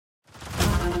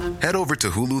Head over to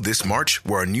Hulu this March,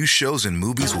 where our new shows and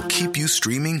movies will keep you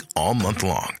streaming all month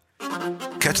long.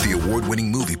 Catch the award-winning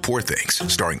movie Poor Things,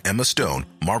 starring Emma Stone,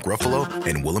 Mark Ruffalo,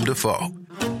 and Willem Dafoe.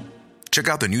 Check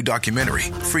out the new documentary,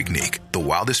 Freaknik, The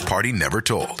Wildest Party Never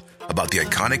Told, about the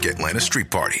iconic Atlanta Street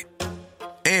Party.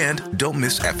 And don't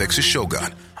miss FX's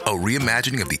Shogun, a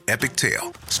reimagining of the epic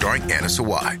tale, starring Anna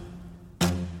Sawai.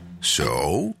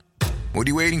 So, what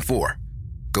are you waiting for?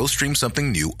 Go stream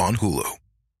something new on Hulu.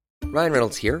 Ryan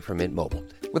Reynolds here from Mint Mobile.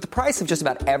 With the price of just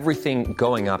about everything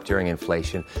going up during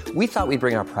inflation, we thought we'd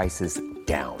bring our prices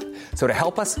down. So to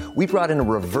help us, we brought in a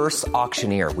reverse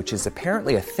auctioneer, which is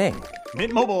apparently a thing.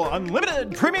 Mint Mobile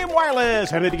Unlimited Premium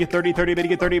Wireless. How to get 30, 30, how to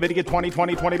get 30, how to get 20,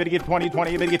 20, 20, how to get 20,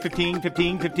 20, how to get 15,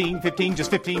 15, 15, 15, just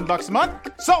 $15 a month?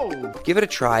 Sold! Give it a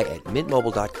try at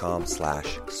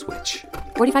mintmobile.com/switch.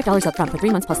 $45 up front for 3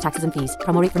 months plus taxes and fees.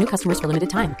 Promo rate for new customers for limited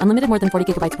time. Unlimited more than 40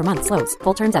 gigabytes per month. Slows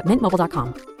full terms at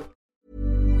mintmobile.com.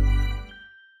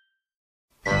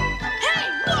 Hey,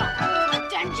 look! A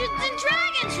Dungeons and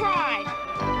Dragons ride!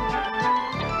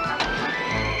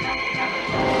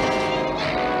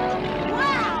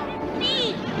 Wow,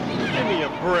 neat! Give me a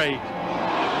break.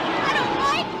 I don't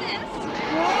like this!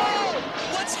 Whoa!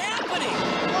 What's happening?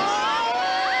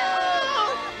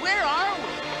 Whoa! Where are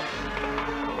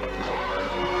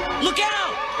we? Look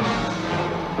out!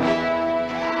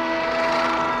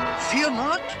 Fear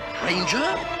not,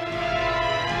 Ranger.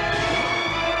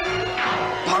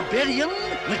 Barbarian,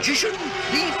 magician,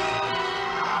 thief,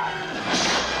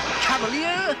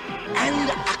 cavalier, and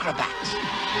acrobat.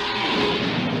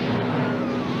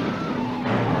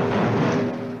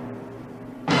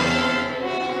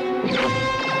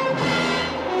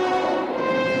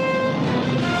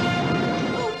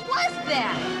 Who was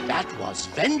that? That was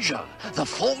Venger, the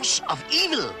force of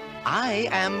evil. I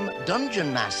am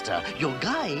Dungeon Master, your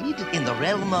guide in the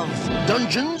realm of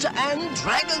Dungeons and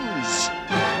Dragons.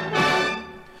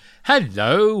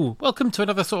 Hello, welcome to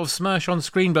another sort of SMERSH on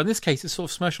screen, but in this case it's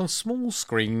sort of SMERSH on small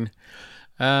screen.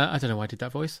 I don't know why I did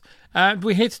that voice.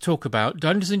 We're here to talk about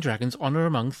Dungeons and Dragons Honor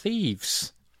Among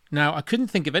Thieves. Now, I couldn't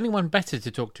think of anyone better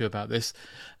to talk to about this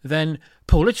than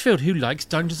Paul Litchfield, who likes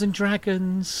Dungeons and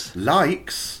Dragons.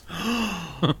 Likes?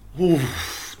 Ooh,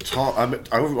 Tom,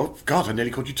 oh, God, I nearly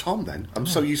called you Tom then. I'm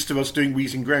so used to us doing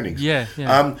wheezing groanings. Yeah.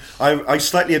 I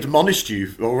slightly admonished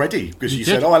you already, because you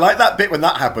said, I like that bit when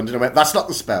that happened. And I went, that's not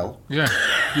the spell. Yeah,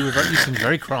 you seemed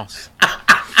very cross.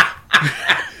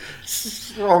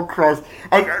 So cross.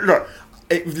 Look,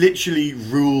 it literally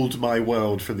ruled my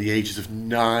world from the ages of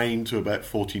 9 to about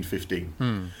 14,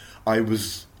 15. I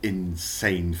was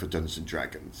insane for Dungeons and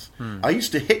Dragons. I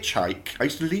used to hitchhike. I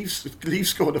used to leave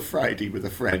school on a Friday with a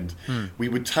friend. We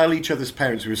would tell each other's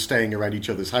parents we were staying around each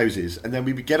other's houses, and then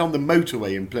we would get on the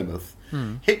motorway in Plymouth,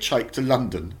 hitchhike to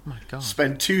London,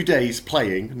 spend 2 days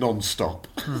playing non-stop,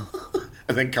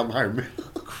 and then come home.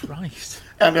 Christ.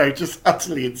 I know, just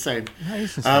utterly insane. That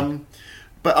is insane.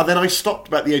 But then I stopped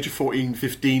about the age of 14,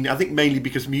 15, I think mainly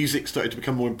because music started to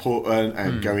become more important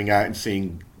and going out and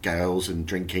seeing girls and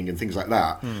drinking and things like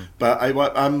that. But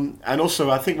and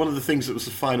also I think one of the things that was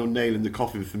the final nail in the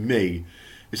coffin for me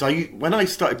is when I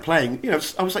started playing,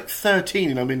 I was like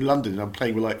 13 and I'm in London and I'm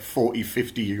playing with like 40,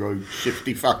 50-year-old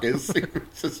shifty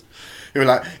fuckers. Who were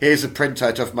like, here's a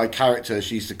printout of my character,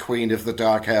 she's the queen of the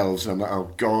dark elves. And I'm like, oh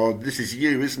God, this is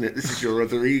you, isn't it? This is your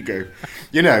other ego.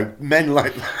 Men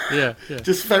like that. Yeah.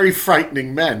 Just very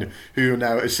frightening men who are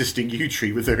now assisting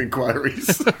U-Tree with their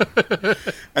inquiries.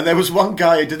 And there was one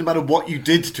guy, it didn't matter what you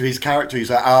did to his character, he's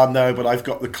like, no, but I've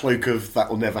got the cloak of that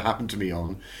will never happen to me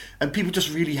on. And people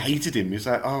just really hated him. He's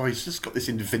like, he's just got this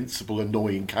invincible,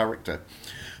 annoying character.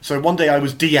 So one day I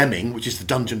was DMing, which is the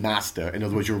Dungeon Master. In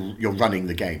other words, you're running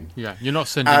the game. Yeah, you're not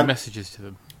sending messages to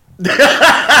them.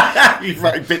 You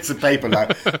write bits of paper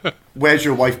like, "Where's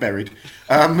your wife buried?"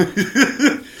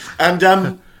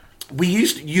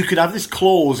 You could have this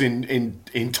clause in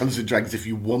Dungeons and Dragons if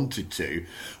you wanted to,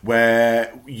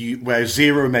 where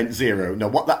 0 meant 0. Now,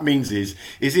 what that means is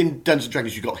in Dungeons and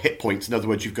Dragons you've got hit points. In other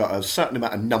words, you've got a certain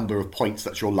number of points.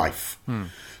 That's your life.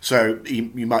 So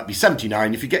you might be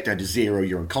 79. If you get down to 0,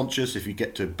 you're unconscious. If you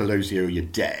get to below 0, you're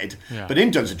dead. Yeah. But in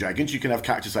Dungeons & Dragons, you can have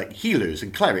characters like healers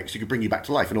and clerics who can bring you back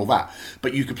to life and all that.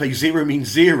 But you can play 0 means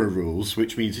 0 rules,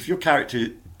 which means if your character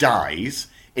dies,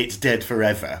 it's dead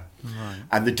forever. Right.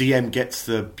 And the DM gets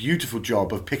the beautiful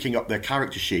job of picking up their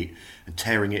character sheet and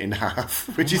tearing it in half,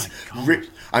 which is...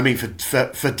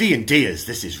 for D&Ders,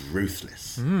 this is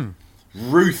ruthless.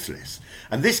 ruthless.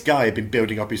 And this guy had been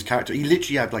building up his character. He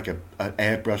literally had like an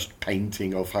airbrushed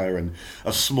painting of her and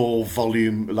a small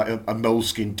volume, like a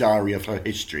moleskin diary of her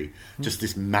history. Just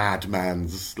this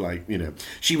madman's, like, you know,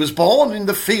 she was born in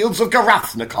the fields of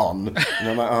Garathnicon. And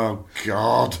I'm like, oh,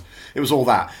 God. It was all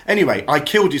that. Anyway, I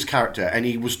killed his character, and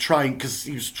he was trying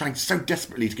so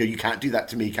desperately to go, you can't do that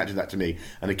to me, you can't do that to me.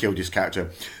 And I killed his character.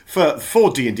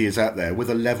 For D&Ders out there, with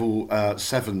a level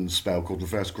 7 spell called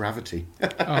Reverse Gravity.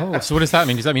 Oh, so what does that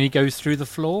mean? Does that mean he goes through the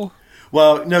floor?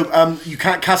 Well, no, you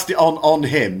can't cast it on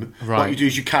him. Right. What you do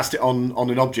is you cast it on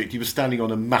an object. He was standing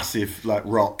on a massive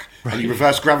rock, right. And he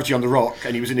reversed gravity on the rock,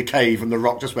 and he was in a cave, and the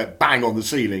rock just went bang on the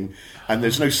ceiling, and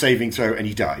there's no saving throw, and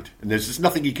he died. And there's just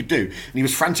nothing he could do. And he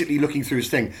was frantically looking through his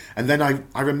thing. And then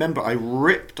I remember I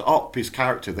ripped up his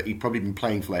character that he'd probably been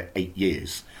playing for like 8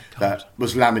 years. That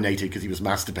was laminated because he was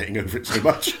masturbating over it so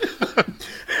much.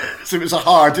 So it was a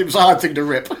hard thing to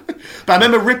rip. But I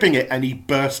remember ripping it, and he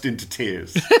burst into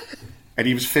tears. And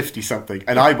he was 50-something.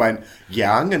 And I went,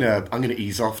 yeah, I'm gonna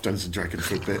ease off Dungeons & Dragons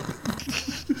for a bit.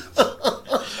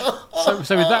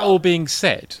 So with that all being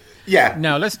said... Yeah.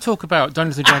 Now, let's talk about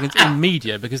Dungeons & Dragons in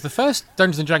media, because the first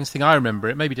Dungeons & Dragons thing I remember,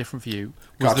 it may be different for you,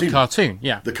 was the cartoon.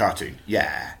 Yeah. The cartoon,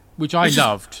 yeah. Which I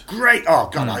loved. Great. Oh,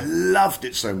 God, I loved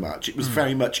it so much. It was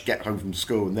very much get home from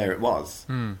school, and there it was.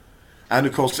 And,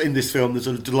 of course, in this film, there's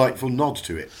a delightful nod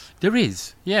to it. There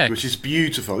is, yeah. Which is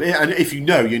beautiful. And if you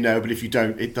know, you know, but if you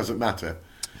don't, it doesn't matter.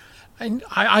 And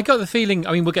I got the feeling,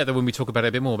 I mean, we'll get there when we talk about it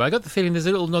a bit more, but I got the feeling there's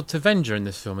a little nod to Venger in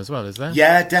this film as well, is there?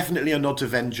 Yeah, definitely a nod to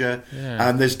Venger. Yeah.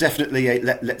 And there's definitely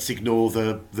let's ignore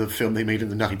the film they made in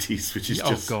the 90s, which is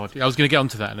just... Oh, God. I was going to get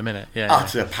onto that in a minute. Yeah.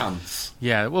 Utter pants.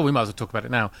 Yeah, well, we might as well talk about it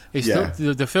now. It's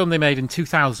the film they made in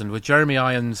 2000 with Jeremy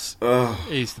Irons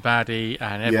is the baddie,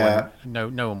 and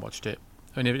everyone, no one watched it.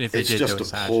 And if they it's did, just they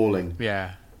were appalling. Sad.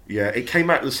 Yeah. Yeah, it came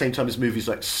out at the same time as movies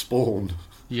like Spawn.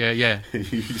 Yeah. You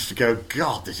used to go,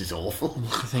 God, this is awful.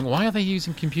 I think, why are they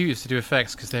using computers to do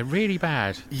effects? Because they're really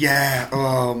bad. Yeah,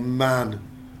 oh man.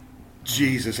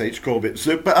 Jesus H. Corbett.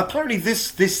 So, but apparently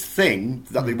this thing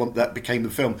that they want that became the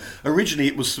film, originally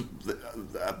it was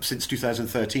since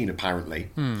 2013 apparently.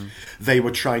 They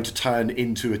were trying to turn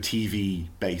into a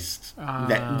TV-based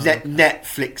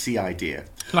Netflixy idea.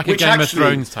 Like a Game of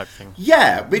Thrones type thing.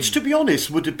 Yeah, which to be honest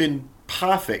would have been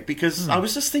perfect, because I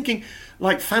was just thinking,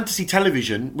 like fantasy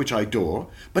television, which I adore,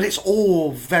 but it's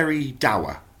all very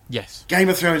dour. Yes. Game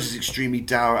of Thrones is extremely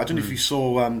dour. I don't know if you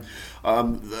saw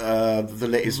the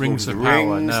latest Rings Lord of the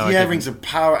Power. Rings. No, yeah, Rings of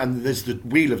Power, and there's the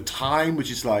Wheel of Time,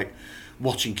 which is like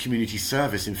watching community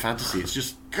service in fantasy. It's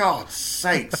just, God's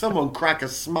sake, someone crack a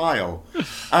smile.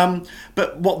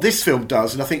 But what this film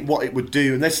does, and I think what it would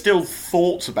do, and there's still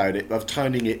thoughts about it, of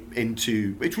turning it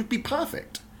into, it would be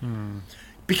perfect.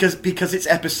 Because it's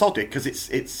episodic, because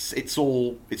it's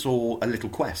all a little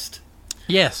quest.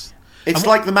 Yes. It's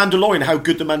like The Mandalorian, how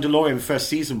good The Mandalorian first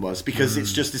season was, because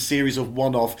it's just a series of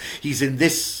one-off. He's in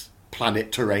this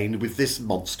planet terrain with this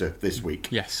monster this week.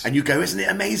 Yes. And you go, isn't it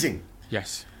amazing?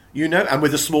 Yes. You know, and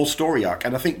with a small story arc.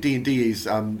 And I think D&D is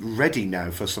ready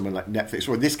now for someone like Netflix,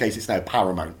 or in this case, it's now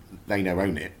Paramount. They now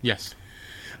own it. Yes.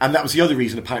 And that was the other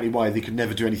reason, apparently, why they could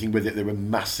never do anything with it. There were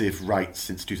massive rights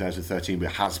since 2013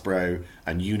 with Hasbro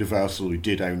and Universal, who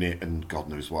did own it, and God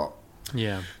knows what.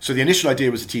 Yeah. So the initial idea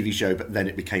was a TV show, but then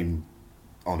it became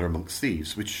Honor Amongst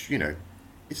Thieves, which, you know,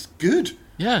 it's good.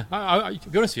 Yeah, I to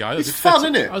be honest with you, it's fun,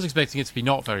 isn't it? I was expecting it to be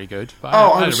not very good, but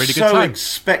I had was a really so good time.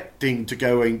 expecting to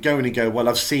go in and go, well,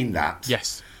 I've seen that.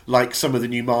 Yes. Like some of the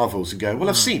new Marvels, and go, well,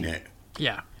 I've seen it.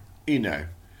 Yeah. You know.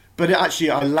 But actually,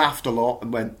 I laughed a lot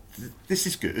and went, this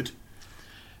is good.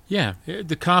 Yeah,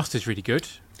 the cast is really good.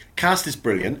 Cast is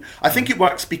brilliant. I think it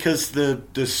works because the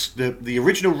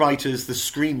original writers, the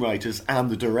screenwriters,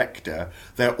 and the director,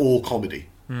 they're all comedy.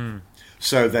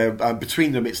 So they're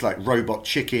between them, it's like Robot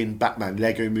Chicken, Batman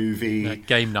Lego Movie,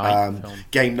 Game Night,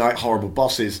 Game Night, Horrible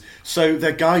Bosses. So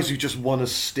they're guys who just want to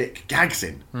stick gags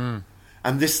in.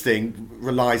 And this thing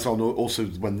relies on also,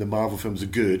 when the Marvel films are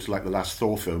good, like the last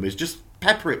Thor film, is just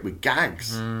pepper it with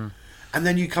gags. And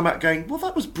then you come out going, well,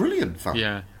 that was brilliant fun.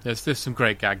 Yeah, there's some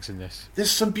great gags in this. There's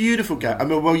some beautiful gags. I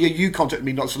mean, well, yeah, you contacted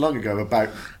me not so long ago about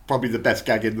probably the best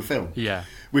gag in the film. Yeah.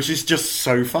 Which is just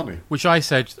so funny. Which I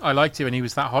said, I liked it when he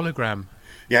was that hologram.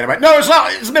 Yeah, and I went, no, it's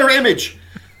not. It's a mirror image.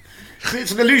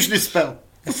 It's an illusionist spell.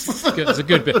 It's a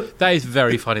good bit. That is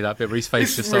very funny, that bit where his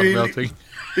face just starts melting.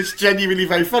 It's genuinely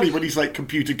very funny when he's like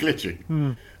computer glitching.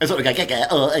 And sort of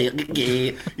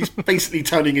going, he's basically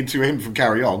turning into him from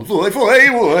Carry On.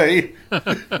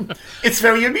 It's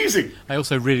very amusing. I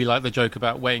also really like the joke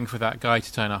about waiting for that guy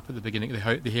to turn up at the beginning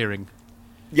of the hearing.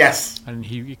 Yes. And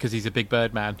because he's a big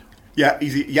bird man. Yeah,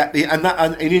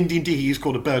 and in D&D he is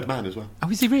called a Birdman as well. Oh,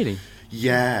 is he really?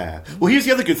 Yeah. Well, here's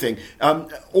the other good thing.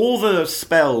 All the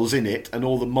spells in it and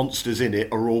all the monsters in it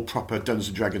are all proper Dungeons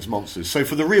 & Dragons monsters. So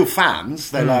for the real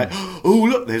fans, they're like, oh,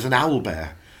 look, there's an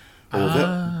owlbear.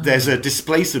 Or there's a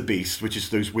displacer beast, which is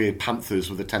those weird panthers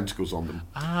with the tentacles on them.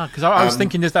 Because I was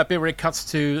thinking there's that bit where it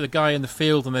cuts to the guy in the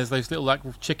field and there's those little like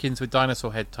chickens with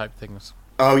dinosaur head type things.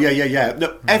 Oh, yeah.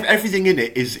 No, everything in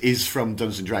it is from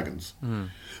Dungeons & Dragons.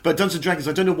 But Dungeons & Dragons,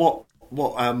 I don't know what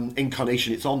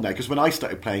incarnation it's on there, because when I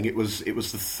started playing it was the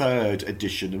 3rd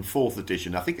edition and 4th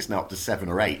edition. I think it's now up to 7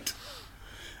 or 8.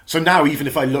 So now even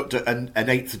if I looked at an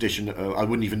 8th edition, I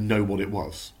wouldn't even know what it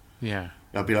was. Yeah.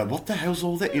 I'd be like, what the hell's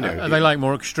all that? Are they like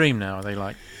more extreme now? Are they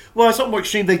like... Well, it's not more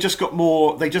extreme. They just got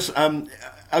more... They just...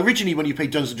 originally, when you play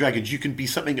Dungeons & Dragons, you can be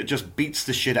something that just beats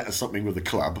the shit out of something with a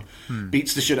club,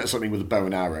 beats the shit out of something with a bow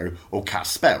and arrow, or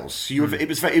cast spells. So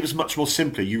it was much more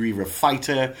simpler. You were either a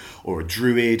fighter, or a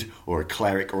druid, or a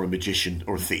cleric, or a magician,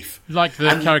 or a thief. Like the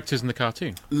characters in the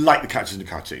cartoon. Like the characters in the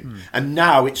cartoon. And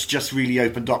now it's just really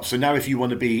opened up. So now if you want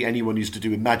to be anyone who's to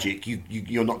do with magic,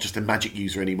 you're not just a magic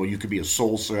user anymore. You could be a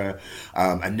sorcerer,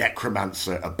 a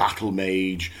necromancer, a battle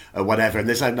mage, whatever. And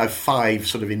there's now 5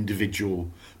 sort of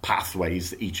individual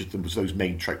pathways that each of them, those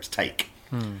main tropes, take.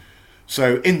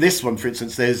 So in this one, for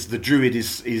instance, there's the druid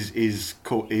is a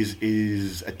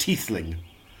tiefling,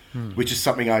 which is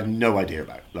something I had no idea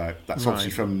about. Like that's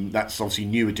obviously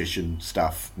new edition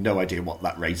stuff. No idea what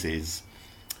that race is.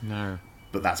 No,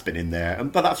 but that's been in there,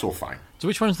 but that's all fine. So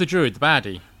which one's the druid, the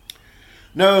baddie?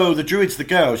 No, the druid's the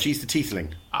girl. She's the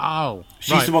tiefling. Oh,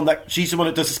 she's the one that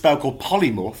does a spell called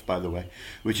polymorph, by the way,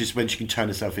 which is when she can turn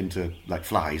herself into like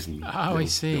flies and I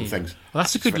see. Little things. Well,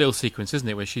 that's a good little sequence, isn't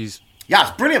it? Where she's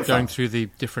it's brilliant going fun. through the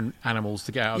different animals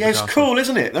to get out. Yeah, of the it's castle. cool,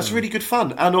 isn't it? That's really good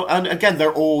fun. And again,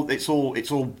 it's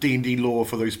all D&D lore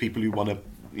for those people who want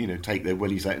to take their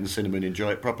willies out in the cinema and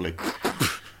enjoy it properly.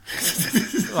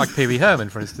 Like Pee Wee Herman,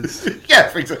 for instance. Yeah,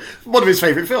 for example, one of his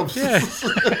favourite films. Yeah.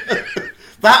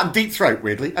 That and Deep Throat,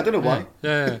 weirdly. I don't know why.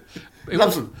 Yeah.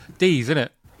 Loves them. D's, isn't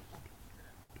it?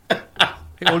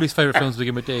 All his favourite films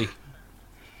begin with D.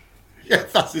 Yeah,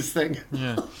 that's his thing.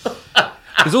 Yeah.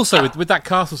 There's also, with that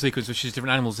castle sequence, which is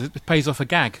different animals, it pays off a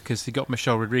gag, because he got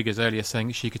Michelle Rodriguez earlier saying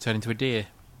that she could turn into a deer.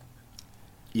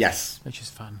 Yes. Which is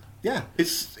fun. Yeah,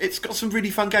 it's got some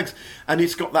really fun gags, and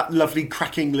it's got that lovely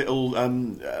cracking little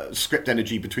script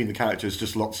energy between the characters.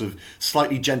 Just lots of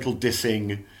slightly gentle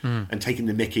dissing and taking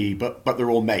the mickey, but they're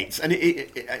all mates, and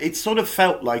it sort of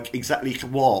felt like exactly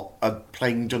what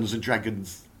playing Dungeons and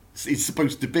Dragons is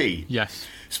supposed to be. Yes,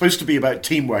 it's supposed to be about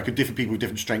teamwork and different people with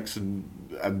different strengths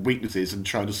and weaknesses and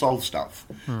trying to solve stuff.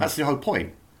 That's the whole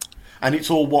point, and it's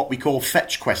all what we call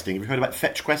fetch questing. Have you heard about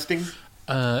fetch questing?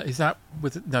 Is that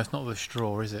with... No, it's not with a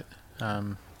straw, is it?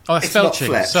 It's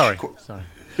felching. Sorry.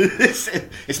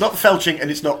 It's not felching, and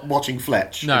it's not watching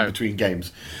Fletch in between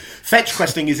games. Fetch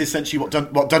questing is essentially what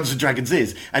Dungeons and Dragons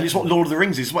is, and it's what Lord of the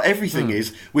Rings is, what everything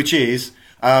is, which is...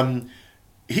 we're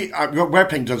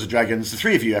playing Dungeons and Dragons. The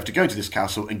 3 of you have to go to this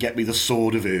castle and get me the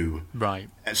Sword of Oo. Right.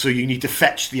 So you need to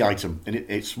fetch the item, and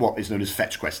it's what is known as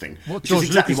fetch questing, which is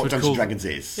exactly what Dungeons and Dragons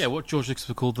is. Yeah, what George Lucas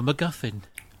would call the MacGuffin.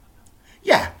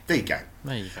 Yeah, there you go.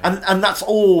 And that's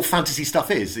all fantasy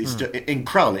stuff is. It's in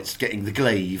Krull, it's getting the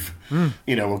glaive,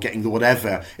 or getting the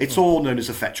whatever. It's all known as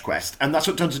a fetch quest, and that's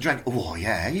what Dungeons and Dragons. Oh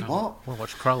yeah, what? We'll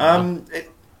watch Krull. I'm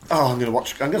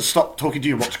going to stop talking to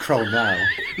you and watch Krull now.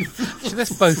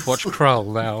 Let's both watch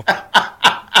Krull now.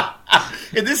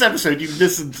 In this episode, you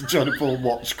listened to John and Paul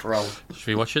watch Krull. Should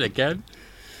we watch it again?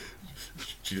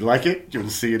 Do you like it? Do you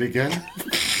want to see it again?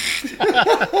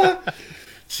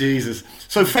 Jesus.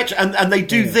 So fetch, and they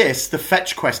do this, the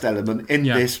fetch quest element, in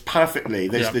this perfectly.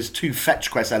 There's 2 fetch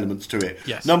quest elements to it.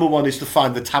 Yes. Number 1 is to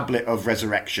find the Tablet of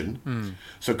Resurrection.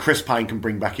 So Chris Pine can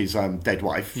bring back his dead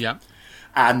wife. Yeah.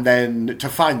 And then to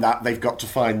find that, they've got to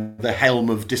find the Helm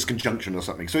of Disconjunction or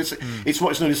something. So it's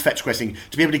what's known as fetch questing.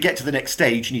 To be able to get to the next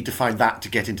stage, you need to find that to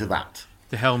get into that.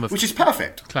 The Helm of... Which is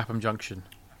perfect. Clapham Junction.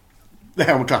 The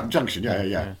Helm of Clapham Junction,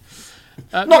 yeah.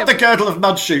 Not the Girdle of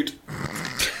Mudshoot.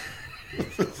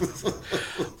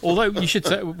 Although we should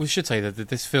say that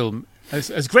this film,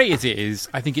 as great as it is,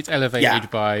 I think it's elevated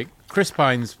by Chris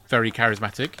Pine's very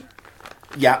charismatic.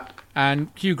 Yeah. And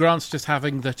Hugh Grant's just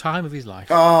having the time of his life.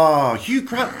 Oh, Hugh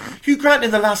Grant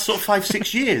in the last sort of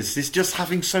 5-6 years is just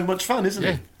having so much fun, isn't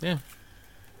he? Yeah.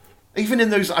 Even in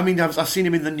those, I mean, I've seen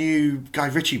him in the new Guy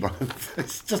Ritchie one.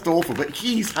 It's just awful, but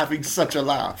he's having such a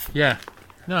laugh. Yeah.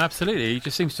 No, absolutely. He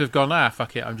just seems to have gone,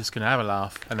 fuck it, I'm just going to have a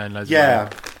laugh. And then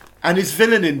And his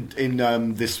villain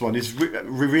in this one is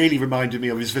really reminded me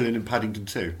of his villain in Paddington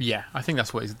 2. Yeah, I think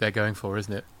that's what they're going for,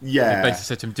 isn't it? Yeah. They basically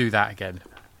said to him, do that again.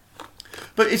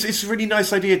 But it's a really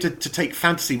nice idea to take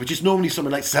fantasy, which is normally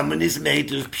something like someone is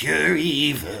made of pure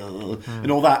evil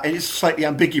and all that. And it's slightly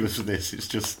ambiguous with this. It's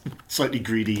just slightly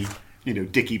greedy,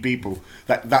 dicky people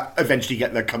that eventually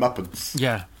get their comeuppance.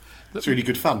 Yeah. It's really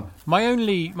good fun. My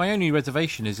only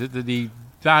reservation is that the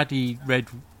baddie red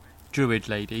druid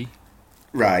lady...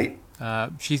 Right.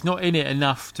 She's not in it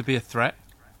enough to be a threat.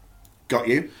 Got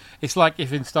you. It's like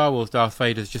if in Star Wars Darth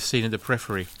Vader's just seen in the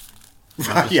periphery.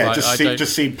 Right, yeah,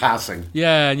 just seen passing.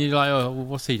 Yeah, and you're like, oh,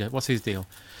 what's his deal?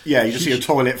 Yeah, you just see a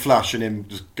toilet flush and him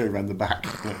just go around the back.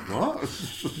 Like, what?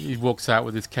 He walks out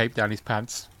with his cape down his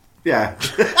pants. Yeah,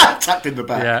 tucked in the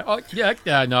back.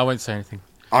 Yeah, no, I won't say anything.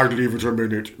 I'd leave it a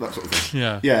minute, that sort of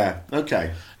thing. Yeah,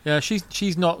 okay. Yeah,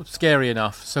 she's not scary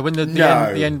enough. So when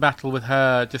the end battle with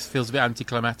her just feels a bit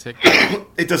anticlimactic.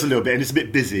 It does a little bit, and it's a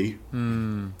bit busy.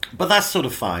 But that's sort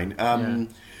of fine.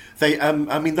 They,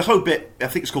 the whole bit, I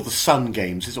think it's called the Sun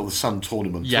Games, it's all the Sun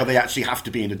Tournament, where they actually have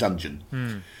to be in a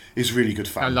dungeon. Is really good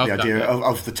fun. I love the idea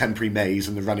of the temporary maze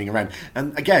and the running around.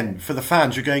 And again, for the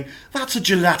fans, you're going, that's a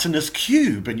gelatinous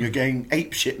cube, and you're going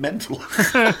apeshit mental.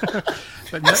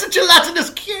 That's a gelatinous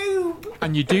cube!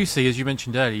 And you do see, as you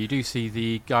mentioned earlier, you do see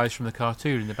the guys from the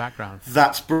cartoon in the background.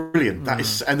 That's brilliant. That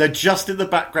is, and they're just in the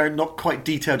background, not quite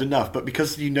detailed enough, but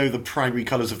because you know the primary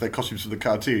colours of their costumes from the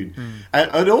cartoon.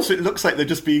 And also it looks like they're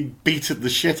just being beaten the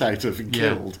shit out of and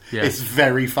killed. Yeah. It's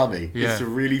very funny. Yeah. It's a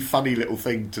really funny little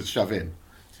thing to shove in.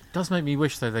 It does make me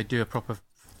wish, though, they'd do a proper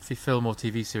film or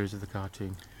TV series of the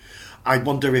cartoon. I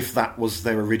wonder if that was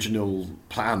their original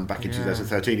plan back in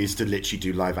 2013, is to literally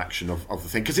do live action of the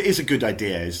thing. Because it is a good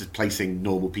idea, is placing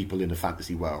normal people in a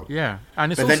fantasy world. Yeah.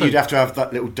 And but then you'd have to have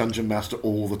that little dungeon master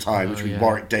all the time, which would be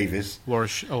Warwick Davis.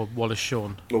 Wallace Shawn.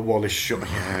 Or Wallace Shawn,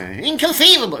 yeah.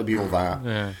 Inconceivable, it'd be all that.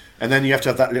 Yeah. And then you have to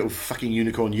have that little fucking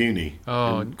unicorn uni.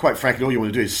 Oh. And quite frankly, all you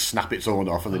want to do is snap its horn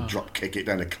off and then drop kick it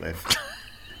down a cliff.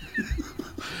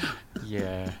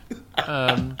 Yeah.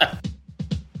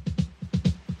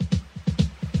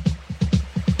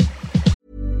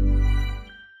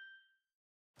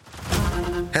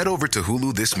 Head over to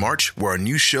Hulu this March, where our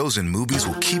new shows and movies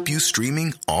will keep you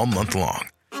streaming all month long.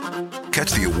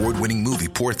 Catch the award-winning movie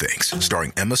Poor Things,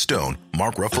 starring Emma Stone,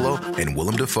 Mark Ruffalo, and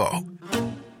Willem Dafoe.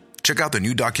 Check out the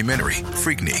new documentary,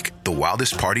 Freaknik, The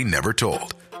Wildest Party Never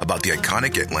Told, about the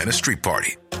iconic Atlanta Street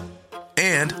Party.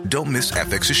 And don't miss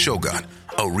FX's Shogun,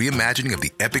 a reimagining of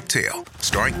the epic tale,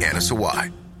 starring Anna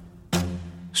Sawai.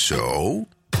 So,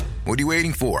 what are you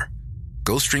waiting for?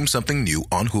 Go stream something new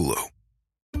on Hulu.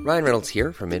 Ryan Reynolds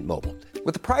here from Mint Mobile.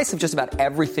 With the price of just about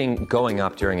everything going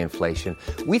up during inflation,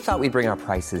 we thought we'd bring our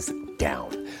prices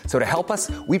down. So to help us,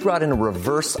 we brought in a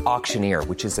reverse auctioneer,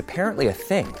 which is apparently a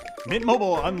thing. Mint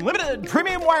Mobile Unlimited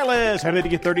Premium Wireless. How to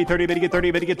get 30, 30, how to get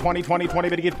 30, how to get 20, 20, 20,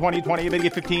 how to get 20, 20, how to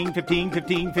get 15, 15,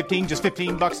 15, 15, just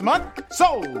 $15 a month?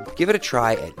 Sold! Give it a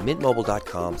try at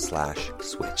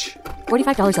mintmobile.com/switch.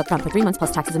 $45 up front for 3 months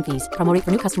plus taxes and fees. Promo rate for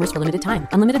new customers for limited time.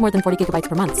 Unlimited more than 40 gigabytes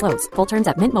per month. Slows full terms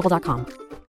at mintmobile.com.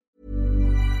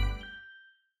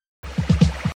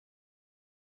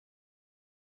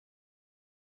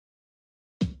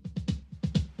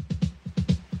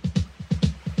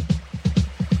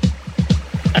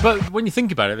 But when you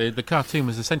think about it, the cartoon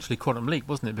was essentially Quantum Leap,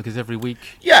 wasn't it? Because every week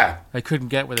they couldn't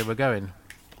get where they were going.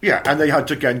 Yeah, and they had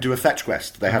to again do a fetch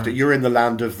quest. They have to. You're in the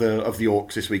land of the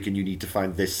orcs this week, and you need to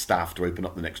find this staff to open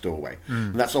up the next doorway.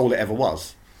 And that's all it ever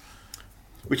was,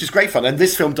 which is great fun. And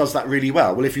this film does that really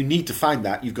well. Well, if you need to find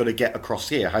that, you've got to get across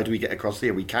here. How do we get across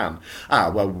here? We can.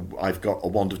 Well, I've got a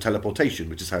wand of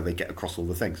teleportation, which is how they get across all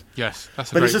the things. Yes,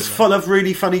 that's. But it's just full of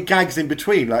really funny gags in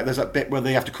between. Like there's that bit where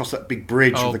they have to cross that big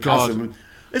bridge with the chasm.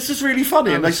 It's just really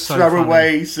funny, and they throw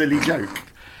away silly joke.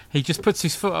 He just puts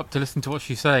his foot up to listen to what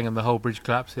she's saying, and the whole bridge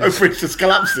collapses. Oh, bridge just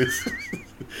collapses.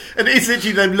 And it's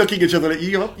literally them looking at each other like,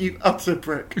 you utter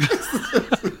prick.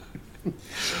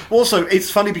 Also, it's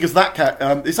funny because that cat,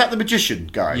 is that the magician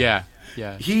guy? Yeah.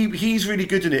 He's really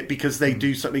good in it because they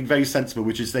do something very sensible,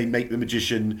 which is they make the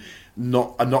magician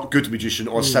not a not good magician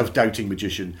or a self-doubting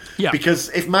magician. Yeah. Because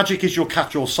if magic is your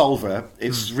catch-all solver,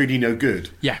 it's really no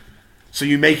good. Yeah. So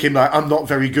you make him like, I'm not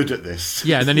very good at this.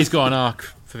 Yeah, and then he's got an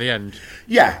arc for the end.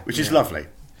 Yeah, which is lovely.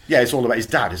 Yeah, it's all about his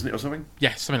dad, isn't it, or something?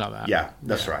 Yeah, something like that. Yeah,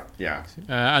 that's right, yeah.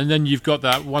 And then you've got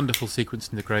that wonderful sequence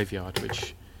in the graveyard,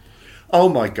 which... Oh,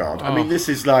 my God. I mean, this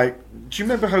is like... Do you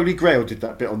remember Holy Grail did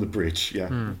that bit on the bridge?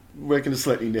 Yeah. We're going to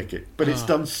slightly nick it. But it's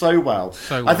done so well.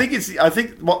 So well. I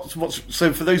think what's...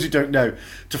 So for those who don't know,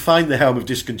 to find the Helm of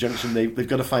Disconjunction, they've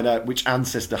got to find out which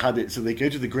ancestor had it. So they go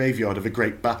to the graveyard of a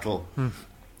great battle...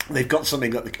 they've got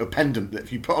something like a pendant that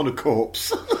if you put on a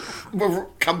corpse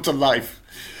will come to life.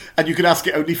 And you can ask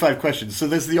it only 5 questions. So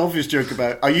there's the obvious joke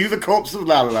about, are you the corpse of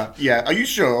La La La? Yeah. Are you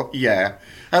sure? Yeah.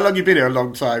 How long you been here? A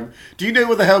long time. Do you know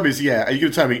where the helm is? Yeah. Are you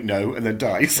going to tell me? No. And then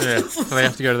dies. Yeah, so they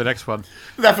have to go to the next one.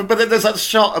 But then there's that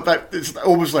shot about, it's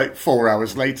almost like 4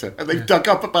 hours later, and they've dug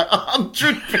up about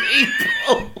 100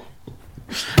 people.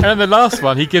 And then the last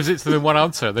one, he gives it to them one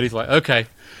answer, and then he's like, okay.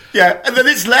 Yeah, and then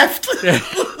it's left. Yeah.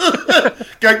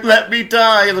 Going, let me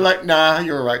die. And they're like, nah,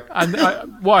 you're all right.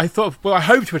 And what I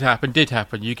hoped would happen, did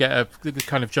happen. You get a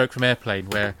kind of joke from Airplane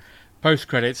where,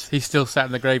 post-credits, he's still sat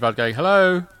in the graveyard going,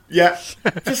 hello. Yeah,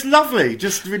 just lovely.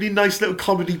 Just really nice little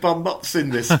comedy bum-ups in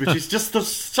this, which is just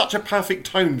such a perfect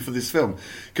tone for this film.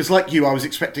 Because like you, I was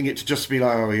expecting it to just be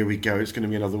like, oh, here we go, it's going to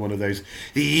be another one of those,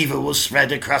 the evil will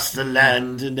spread across the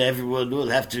land and everyone will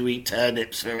have to eat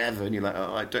turnips forever. And you're like,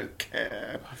 oh, I don't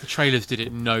care. The trailers did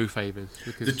it no favours.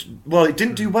 Because well, it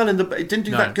didn't do well it didn't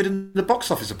do that good in the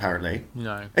box office, apparently.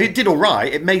 No. It did all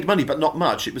right. It made money, but not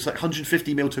much. It was like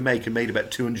 150 mil to make and made about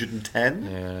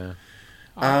 210. Yeah.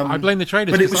 I blame the trailers.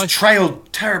 But it was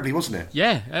trailed terribly, wasn't it?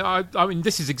 Yeah. I mean,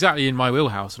 this is exactly in my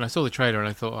wheelhouse. And I saw the trailer and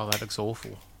I thought, oh, that looks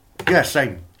awful. Yeah,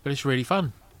 same. But it's really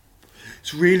fun.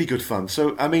 It's really good fun.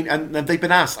 So, I mean, and they've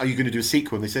been asked, are you going to do a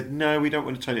sequel? And they said, no, we don't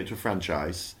want to turn it into a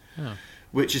franchise. Oh.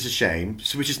 Which is a shame.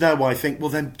 So, which is now why I think, well,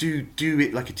 then do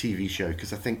it like a TV show,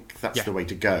 because I think that's the way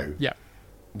to go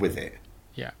with it.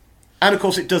 Yeah. And, of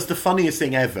course, it does the funniest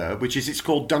thing ever, which is it's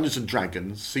called Dungeons and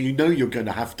Dragons, so you know you're going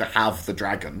to have the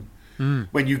dragon.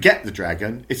 When you get the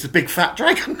dragon, it's a big fat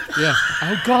dragon. Yeah.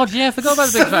 Oh, God, yeah, I forgot about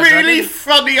the big fat dragon. It's a really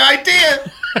funny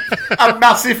idea. A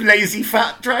massive, lazy,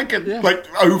 fat dragon. Yeah. Like,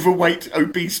 overweight,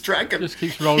 obese dragon. Just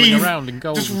keeps rolling around in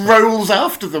gold. Just rolls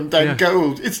after them down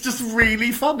gold. It's just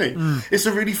really funny. It's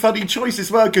a really funny choice as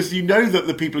well, because you know that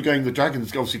the people are going, the dragon's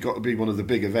obviously got to be one of the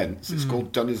big events. It's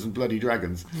called Dungeons and Bloody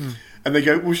Dragons. And they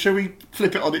go, well, shall we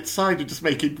flip it on its side and just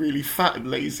make it really fat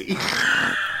and lazy?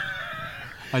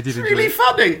 It's really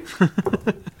funny.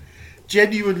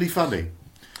 Genuinely funny.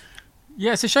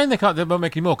 Yeah, it's a shame they won't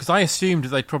make any more, because I assumed that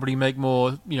they'd probably make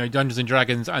more, Dungeons and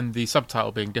Dragons and the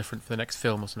subtitle being different for the next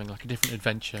film or something, like a different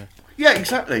adventure. Yeah,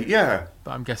 exactly, yeah.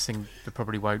 But I'm guessing they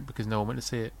probably won't, because no one went to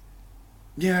see it.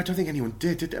 Yeah, I don't think anyone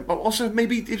did they? But also,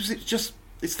 maybe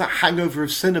it's that hangover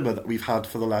of cinema that we've had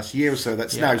for the last year or so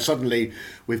that's now suddenly,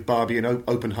 with Barbie and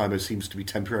Oppenheimer, seems to be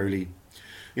temporarily...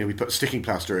 we put a sticking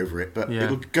plaster over it, but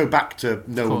it'll go back to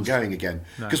no one going again.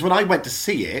 Because when I went to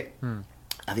see it,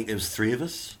 I think there was 3 of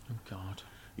us. Oh, God.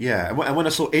 Yeah, and when I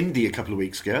saw Indy a couple of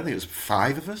weeks ago, I think it was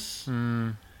 5 of us.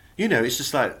 It's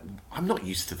just like, I'm not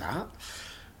used to that.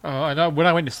 Oh, I know. When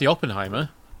I went to see Oppenheimer,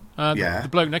 the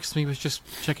bloke next to me was just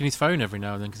checking his phone every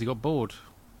now and then because he got bored.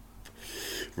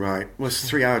 Right. Well, it's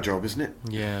a 3-hour job, isn't it?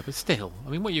 Yeah, but still. I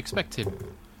mean, what are you expecting?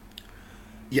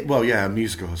 Yeah, well, a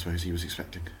musical, I suppose he was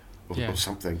expecting. Or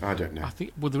something. I don't know.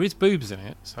 There is boobs in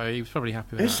it, so he was probably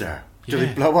happy with that. Is there? Do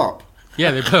they blow up?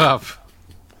 Yeah, they blow up.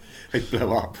 They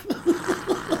blow up.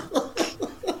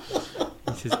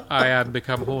 He says, I am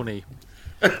become horny.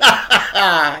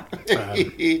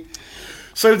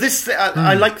 So this,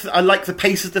 I like the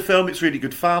pace of the film. It's really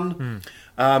good fun.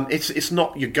 It's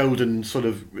not your golden sort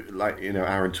of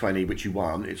hour and 20, which you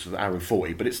want. It's an hour and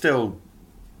 40, but it's still.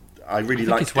 I think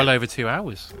it's well over 2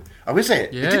 hours. Oh, is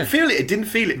it? Yeah. It didn't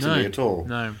feel it to me at all.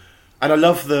 No. And I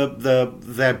love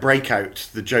their breakout,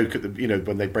 the joke at the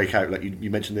when they break out, like you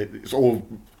mentioned, it's all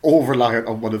reliant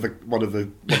on one of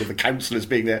the counsellors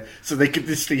being there, so they can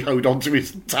literally hold on to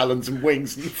his talons and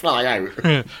wings and fly out,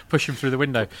 push him through the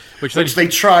window, which they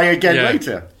try again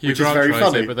later, which is very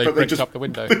funny. But they bricked up the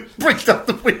window. Bricked up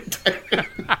the window.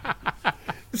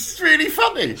 It's really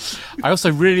funny. I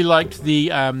also really liked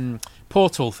the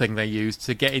portal thing they used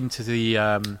to get into the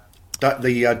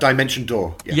dimension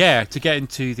door. Yes. Yeah, to get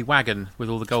into the wagon with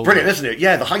all the gold. Brilliant, isn't it?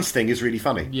 Yeah, the heist thing is really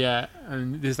funny. Yeah,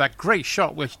 and there's that great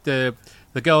shot with the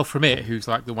girl from It, who's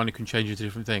like the one who can change into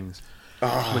different things.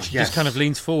 Which just kind of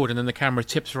leans forward, and then the camera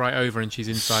tips right over, and she's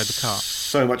inside the car.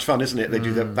 So much fun, isn't it? They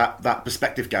do that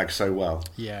perspective gag so well.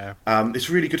 Yeah, it's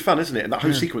really good fun, isn't it? And that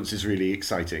whole sequence is really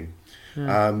exciting.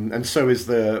 And so is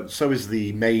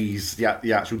the maze,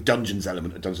 the actual dungeons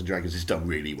element of Dungeons and Dragons is done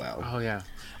really well. Oh yeah,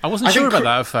 I wasn't sure about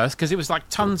that at first because it was like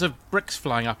tons of bricks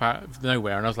flying up out of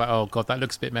nowhere, and I was like, oh god, that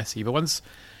looks a bit messy. But once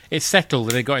it settled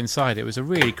and they got inside, it was a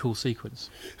really cool sequence.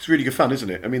 It's really good fun, isn't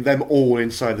it? I mean, them all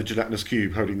inside the gelatinous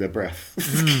cube, holding their breath,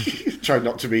 trying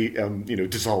not to be,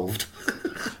 dissolved.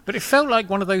 But it felt like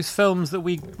one of those films that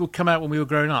would come out when we were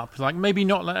growing up. Like maybe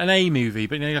not like an A movie,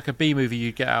 but like a B movie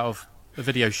you'd get out of a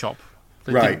video shop.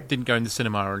 that Right. didn't go in the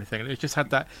cinema or anything. It just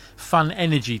had that fun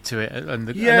energy to it, and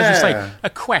as you say, a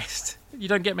quest. You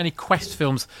don't get many quest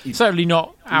films. Certainly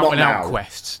not out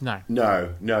quests. No.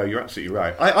 No, you're absolutely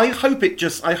right. I hope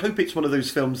it's one of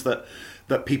those films that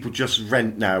people just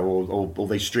rent now or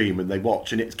they stream and they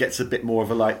watch, and it gets a bit more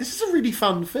of a this is a really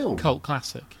fun film. Cult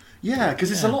classic. Yeah,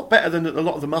 because it's a lot better than a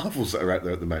lot of the Marvels that are out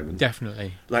there at the moment.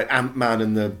 Definitely. Like Ant-Man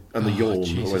and the Yawn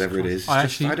Jesus or whatever Christ.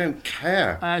 it is. I don't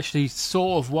care. I actually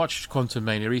sort of watched Quantum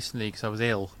Mania recently because I was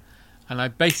ill. And I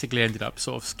basically ended up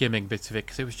sort of skimming bits of it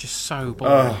because it was just so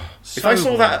boring. If I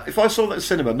saw that at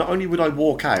cinema, not only would I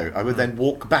walk out, I would then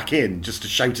walk back in just to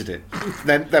shout at it,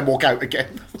 then walk out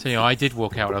again. So I did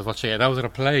walk out when I was watching it. And I was on a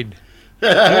plane.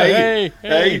 Hey,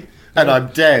 and I'm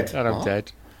dead. And I'm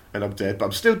dead. And I'm dead, but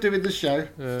I'm still doing the show.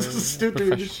 Still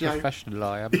doing the show. Professional,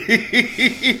 I am.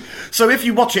 So if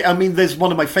you watch it, I mean, there's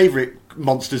one of my favourite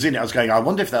monsters in it. I was going, I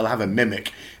wonder if they'll have a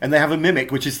mimic. And they have a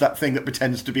mimic, which is that thing that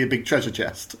pretends to be a big treasure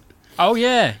chest. Oh,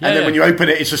 yeah. And then when you open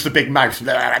it, it's just a big mouse.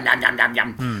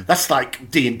 That's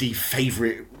like D&D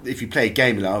favourite. If you play a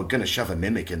game, you're like, I'm going to shove a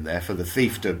mimic in there for the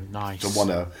thief to want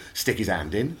to stick his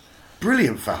hand in.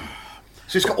 Brilliant fun.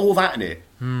 So it's got all that in it.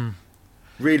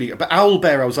 Really. But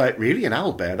Owlbear, I was like, really? An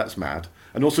owlbear? That's mad.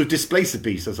 And also Displacer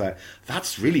Beast, I was like,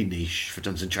 that's really niche for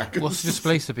Dungeons & Dragons. What's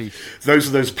Displacer Beast? Those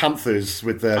are those panthers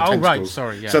with the tentacles. Right,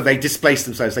 sorry, yeah. So they displace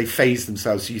themselves, they phase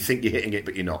themselves, so you think you're hitting it,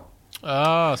 but you're not.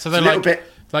 Oh, so they're like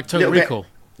Total Recall.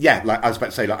 Yeah, like I was about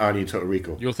to say, like Arnie and Total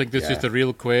Recall. You'll think this is the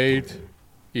real Quaid.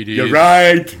 It is. You're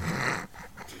right.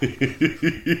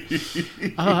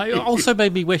 It also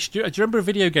made me wish. Do you remember a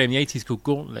video game in the 80s called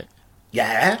Gauntlet?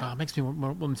 Yeah. It makes me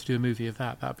want them to do a movie of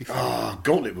that. That'd be fun. Oh,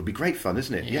 Gauntlet would be great fun,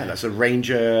 isn't it? Yeah, that's a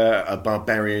ranger, a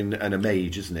barbarian, and a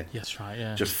mage, isn't it? Yes, right,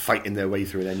 yeah. Just fighting their way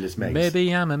through an endless maze.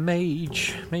 Maybe I'm a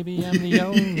mage. Maybe I'm the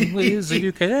only wizard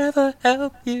who can ever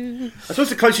help you. I suppose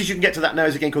the closest you can get to that now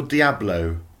is a game called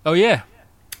Diablo. Oh, yeah.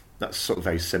 That's sort of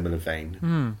very similar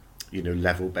vein. You know,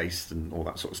 level-based and all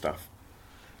that sort of stuff.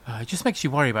 It just makes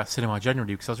you worry about cinema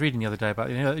generally, because I was reading the other day about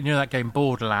you know that game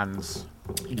Borderlands.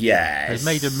 Yes.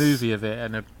 They made a movie of it,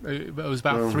 and it was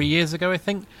about 3 years ago, I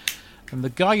think. And the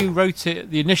guy who wrote it,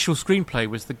 the initial screenplay,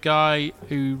 was the guy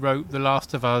who wrote The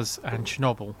Last of Us and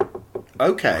Chernobyl.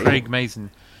 Okay. Craig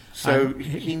Mazin. So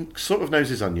he sort of knows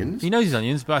his onions. He knows his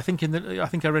onions, but I think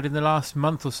I read in the last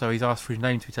month or so he's asked for his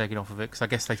name to be taken off of it because I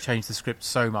guess they've changed the script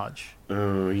so much.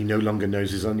 He no longer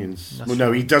knows his onions. That's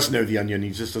no, he does know the onion. He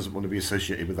just doesn't want to be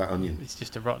associated with that onion. It's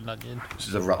just a rotten onion. This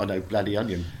is a rotten, bloody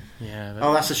onion. Yeah.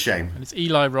 That's a shame. And it's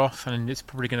Eli Roth, and it's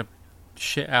probably going to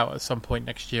shit out at some point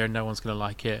next year, and no one's going to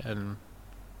like it.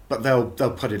 But they'll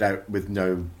put it out with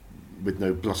no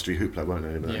blustery hoopla, won't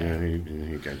they? But,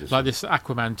 like this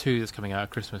Aquaman 2 that's coming out at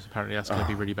Christmas, apparently that's going to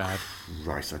be really bad.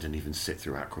 Christ, I didn't even sit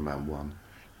through Aquaman 1.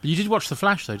 But you did watch The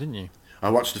Flash, though, didn't you? I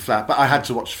watched The Flash, but I had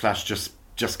to watch The Flash just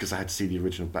because I had to see the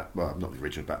original Well, not the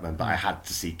original Batman, but I had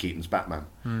to see Keaton's Batman.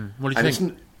 What do you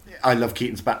think? I love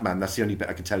Keaton's Batman. That's the only bit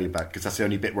I can tell you about, because that's the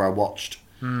only bit where I watched.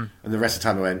 And the rest of the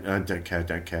time I went, don't care. I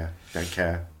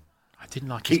didn't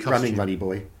like Keep his costume. running, runny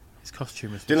boy. His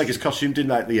costume was... Didn't like his costume,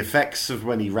 didn't like the effects of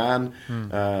when he ran.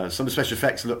 Some of the special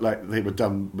effects looked like they were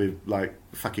done with, like,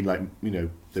 fucking, like, you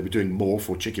know, they were doing Morph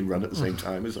or Chicken Run at the same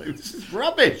time. It's like, this is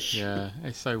rubbish. Yeah,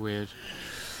 it's so weird.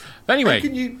 But anyway...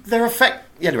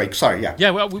 Anyway, sorry, yeah.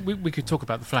 Yeah, well, we could talk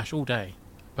about The Flash all day.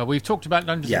 But we've talked about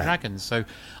Dungeons and Dragons, so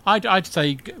I'd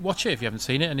say watch it if you haven't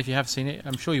seen it, and if you have seen it,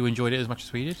 I'm sure you enjoyed it as much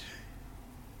as we did.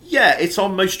 Yeah, it's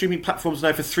on most streaming platforms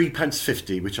now for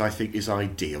 £3.50, which I think is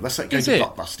ideal. That's like going to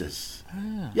Blockbusters.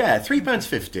 Yeah,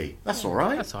 £3.50. That's all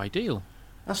right. That's ideal.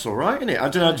 That's all right, isn't it? I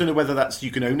don't know whether that's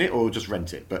you can own it or just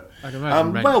rent it, but I'd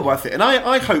imagine rent it. worth it. And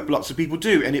I hope lots of people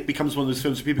do, and it becomes one of those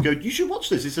films where people go, you should watch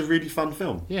this. It's a really fun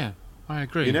film. Yeah, I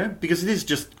agree. You know, because it is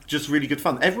just really good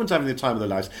fun. Everyone's having the time of their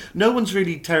lives. No one's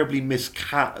really terribly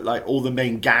like all the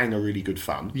main gang are really good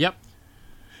fun. Yep.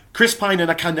 Chris Pine, and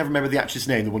I can never remember the actress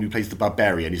name, the one who plays the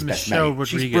barbarian, his best mate. Rodriguez.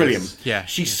 She's brilliant. Yeah,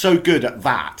 she's so good at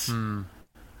that.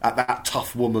 At that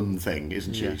tough woman thing,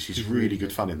 isn't she? Yeah, she's really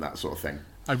good fun in that sort of thing.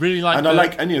 I really like.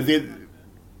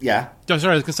 Yeah. Oh,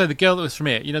 sorry, I was going to say the girl that was from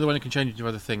it. You know, the one who can change into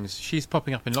other things. She's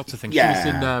popping up in lots of things. Yeah. She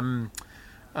was in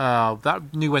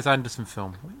that new Wes Anderson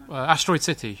film, Asteroid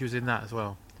City. She was in that as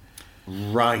well.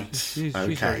 Right. She's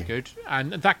very good.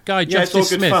 And that guy,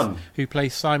 Justice Smith, who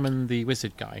plays Simon the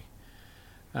Wizard guy.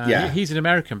 He's an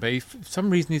American, but for some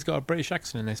reason he's got a British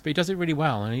accent in this, but he does it really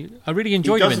well, and I really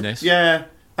enjoyed him in this. Yeah,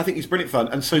 I think he's brilliant fun,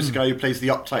 and so's the guy who plays the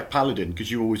uptight paladin,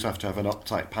 because you always have to have an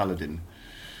uptight paladin,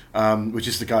 which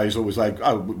is the guy who's always like,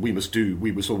 we must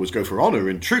always go for honour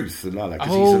and truth, and like,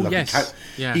 because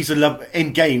he's a lovely yeah.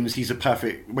 in games, he's a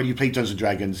perfect. When you play Dungeons and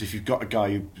Dragons, if you've got a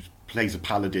guy who plays a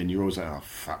paladin, you're always like, oh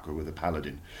fuck, we're with a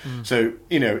paladin. So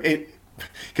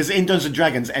because in Dungeons and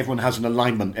Dragons, everyone has an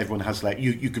alignment. Everyone has like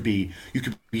you could be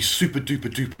super duper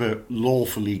duper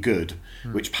lawfully good,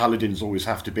 which paladins always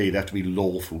have to be. They have to be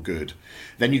lawful good.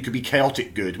 Then you could be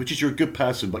chaotic good, which is you're a good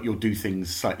person, but you'll do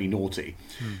things slightly naughty.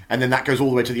 And then that goes all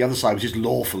the way to the other side, which is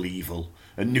lawful evil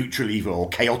and neutral evil or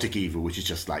chaotic evil, which is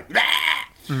just like.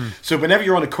 So whenever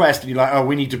you're on a quest and you're like, oh,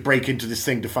 we need to break into this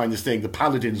thing to find this thing, the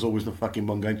paladin's always the fucking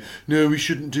one going, no, we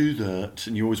shouldn't do that,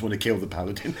 and you always want to kill the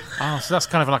paladin. So that's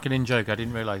kind of like an in-joke. I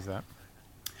didn't realise that.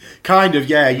 Kind of,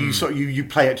 yeah. You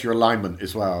play it to your alignment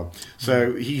as well.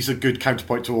 So he's a good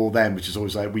counterpoint to all them, which is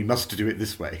always like, we must do it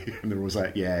this way. And they're always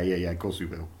like, yeah, of course we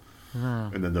will.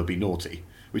 And then they'll be naughty,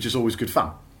 which is always good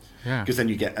fun. Yeah. Because then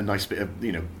you get a nice bit of,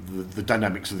 the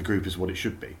dynamics of the group is what it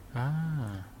should be.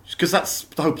 Because that's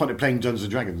the whole point of playing Dungeons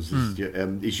and Dragons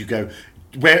is you go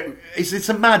where it's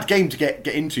a mad game to get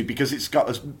into because it's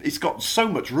got so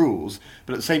much rules,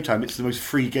 but at the same time it's the most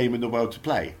free game in the world to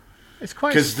play. It's quite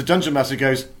because the dungeon master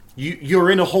goes,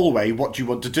 you're in a hallway. What do you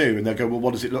want to do? And they go, well,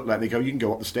 what does it look like? And they go, you can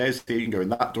go up the stairs here. You can go in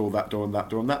that door, that door, and that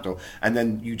door, and that door. And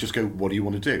then you just go, what do you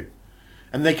want to do?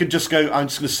 And they could just go, I'm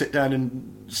just going to sit down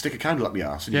and stick a candle up my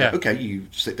ass. And you go, okay, you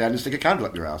sit down and stick a candle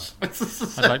up your ass.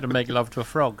 I'd like to make love to a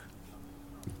frog.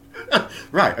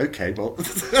 Right, okay, well...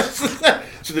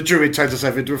 so the druid turns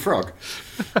herself into a frog.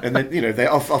 And then, they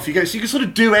off you go. So you can sort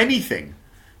of do anything,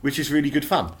 which is really good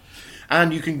fun.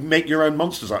 And you can make your own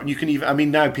monsters up. And you can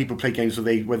even... now people play games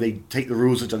where they take the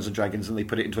rules of Dungeons and Dragons and they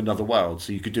put it into another world.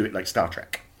 So you could do it like Star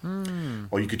Trek.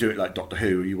 Or you could do it like Doctor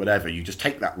Who or whatever. You just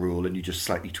take that rule and you just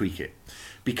slightly tweak it.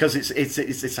 Because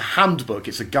it's a handbook,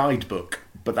 it's a guidebook,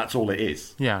 but that's all it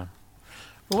is. Yeah.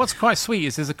 Well, what's quite sweet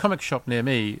is there's a comic shop near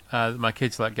me that my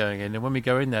kids like going in, and when we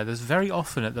go in there, there's very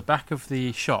often at the back of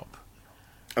the shop...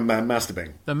 A man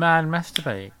masturbating. The man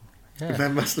masturbating. Yeah. The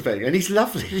man masturbating. And he's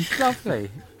lovely. He's lovely.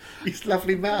 He's a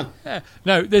lovely man. Yeah.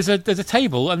 No, there's a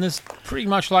table, and there's pretty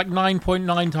much like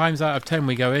 9.9 times out of 10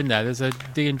 we go in there, there's a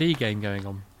D&D game going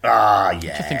on. Ah,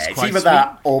 yeah. It's either sweet.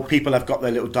 that, or people have got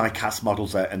their little die-cast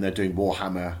models out and they're doing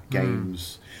Warhammer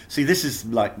games. See, this is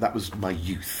that was my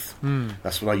youth.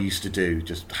 That's what I used to do,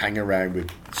 just hang around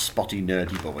with spotty,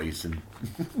 nerdy boys and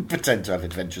pretend to have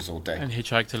adventures all day. And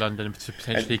hitchhike to London to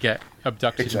potentially get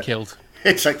abducted and killed.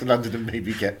 Hitchhike to London and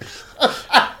maybe get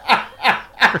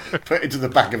put into the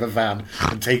back of a van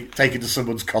and taken to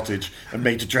someone's cottage and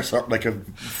made to dress up like a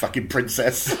fucking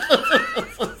princess.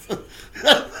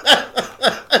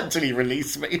 Until he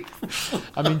released me.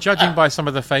 I mean, judging by some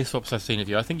of the face swaps I've seen of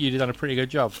you, I think you've done a pretty good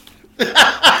job.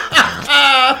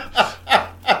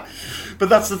 But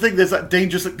that's the thing, there's that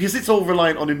dangerous... Because it's all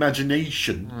reliant on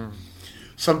imagination.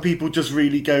 Some people just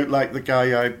really go, like the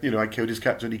guy, I killed his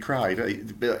cat and he cried.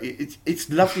 It's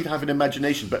lovely to have an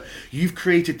imagination, but you've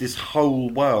created this whole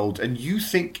world and you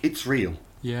think it's real.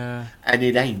 Yeah. And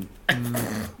it ain't.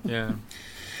 Yeah.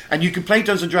 And you can play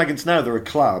Dungeons and Dragons now, there are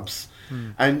clubs...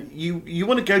 And you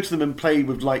want to go to them and play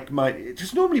with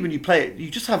because normally when you play it, you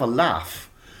just have a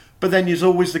laugh. But then there's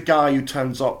always the guy who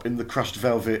turns up in the crushed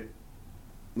velvet,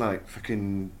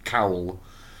 fucking cowl,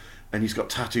 and he's got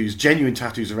tattoos, genuine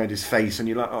tattoos around his face, and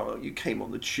you're like, oh, you came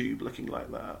on the tube looking like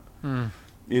that.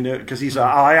 Because he's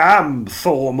like, I am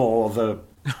Thormore,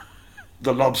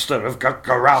 the lobster of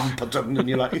Garampaton, and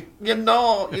you're like, you're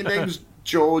not, your name's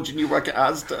George and you work at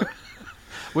Asda.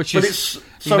 Which but is, it's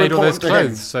he so made all those important to him.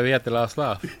 clothes, so he had the last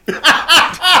laugh.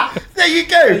 There you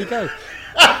go. There you go.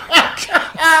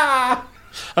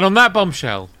 And on that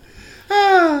bombshell,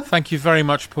 thank you very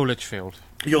much, Paul Litchfield.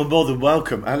 You're more than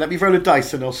welcome. Let me roll a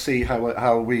dice and I'll see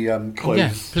how we close.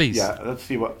 Yeah, please. Yeah, let's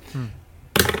see what...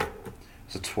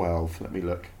 It's a 12. Let me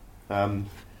look.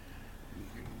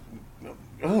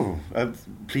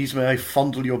 Please may I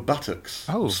fondle your buttocks.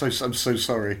 Oh. I'm so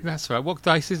sorry. That's right. What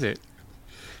dice is it?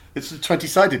 It's a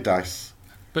 20-sided dice.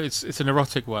 But it's an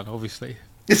erotic one, obviously.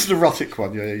 It's an erotic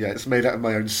one, yeah. It's made out of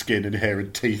my own skin and hair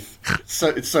and teeth.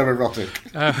 It's so erotic.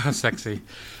 How sexy.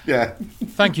 Yeah.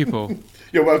 Thank you, Paul.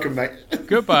 You're welcome, mate.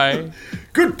 Goodbye.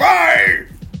 Goodbye!